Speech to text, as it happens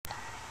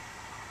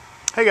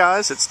Hey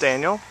guys, it's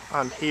Daniel.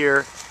 I'm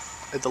here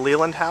at the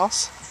Leland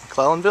House,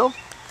 McClellanville.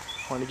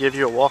 I want to give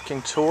you a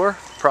walking tour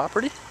of the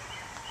property. You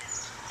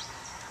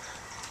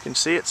can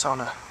see it's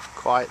on a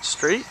quiet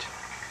street.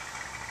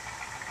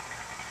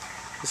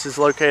 This is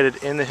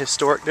located in the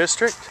historic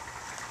district.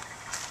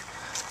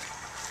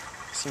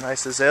 Some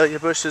nice azalea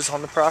bushes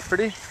on the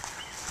property.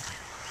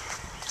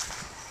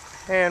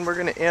 And we're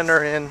going to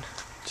enter in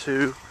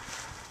through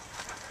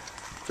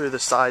the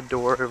side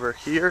door over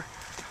here,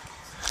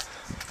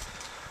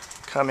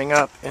 coming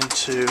up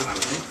into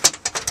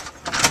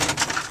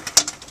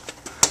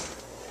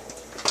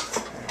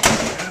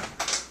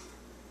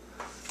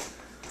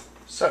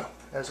so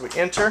as we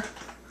enter,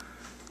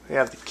 we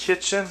have the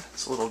kitchen.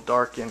 It's a little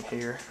dark in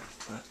here,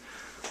 but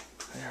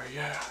there we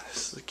go.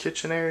 This is the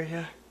kitchen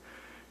area.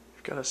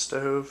 You've got a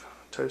stove,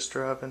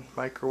 toaster oven,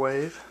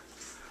 microwave.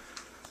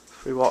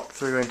 We walk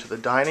through into the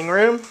dining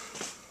room.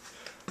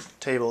 The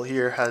table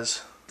here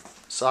has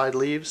side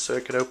leaves so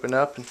it could open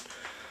up and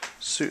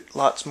suit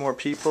lots more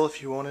people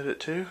if you wanted it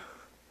to.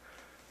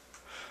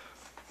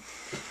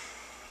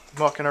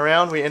 Walking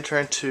around, we enter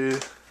into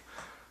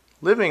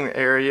living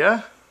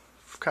area,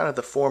 kind of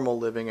the formal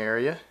living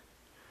area.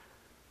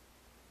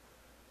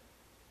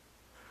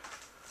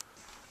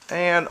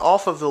 And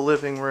off of the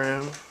living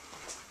room,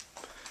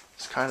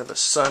 it's kind of a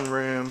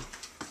sunroom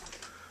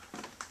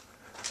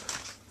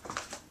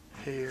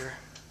here.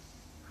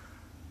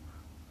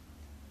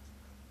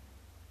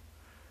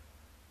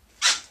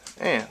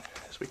 And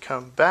as we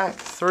come back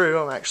through,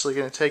 I'm actually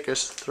going to take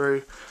us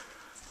through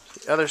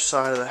the other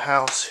side of the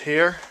house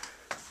here.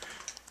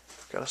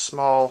 Got a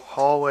small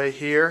hallway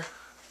here,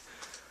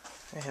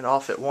 and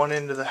off at one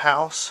end of the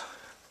house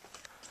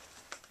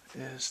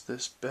is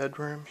this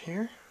bedroom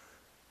here.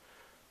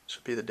 This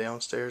would be the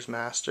downstairs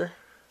master,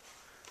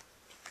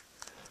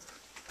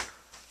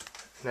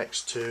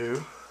 next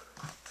to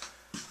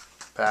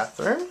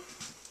bathroom.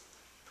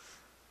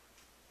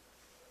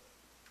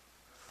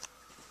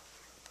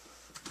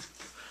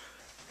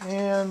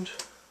 And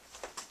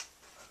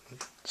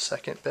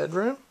second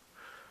bedroom.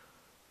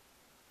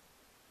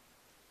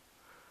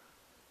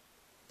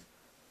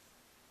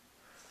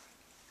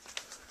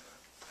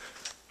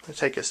 I'm going to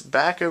take us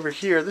back over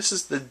here. This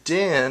is the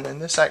den,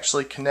 and this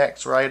actually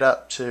connects right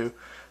up to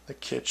the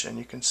kitchen.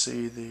 You can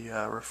see the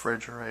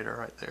refrigerator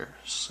right there,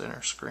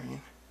 center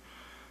screen.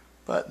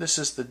 But this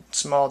is the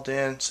small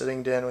den,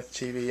 sitting den with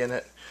TV in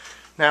it.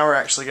 Now we're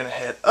actually going to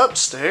head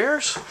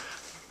upstairs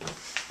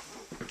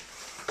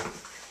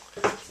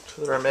to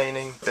the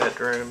remaining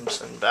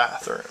bedrooms and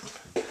bathroom.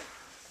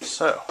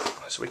 So,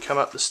 as we come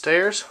up the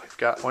stairs, we've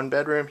got one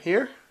bedroom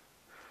here.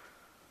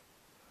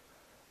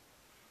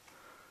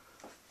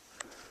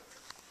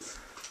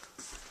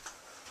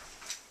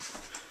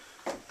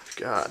 We've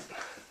got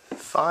the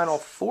final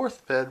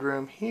fourth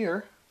bedroom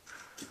here.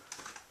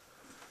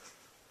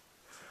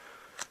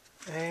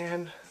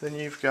 And then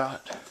you've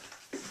got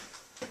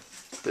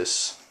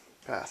this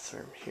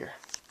bathroom here.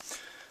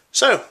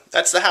 So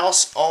that's the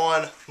house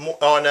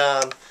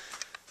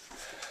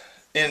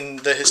in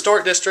the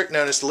historic district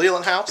known as the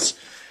Leland House,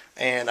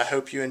 and I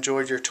hope you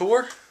enjoyed your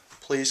tour.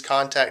 Please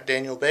contact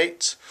Daniel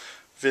Bates.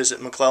 Visit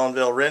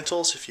McClellanville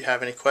Rentals if you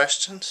have any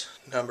questions.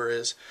 Number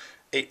is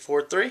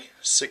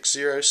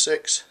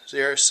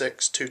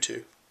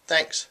 843-606-0622.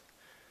 Thanks.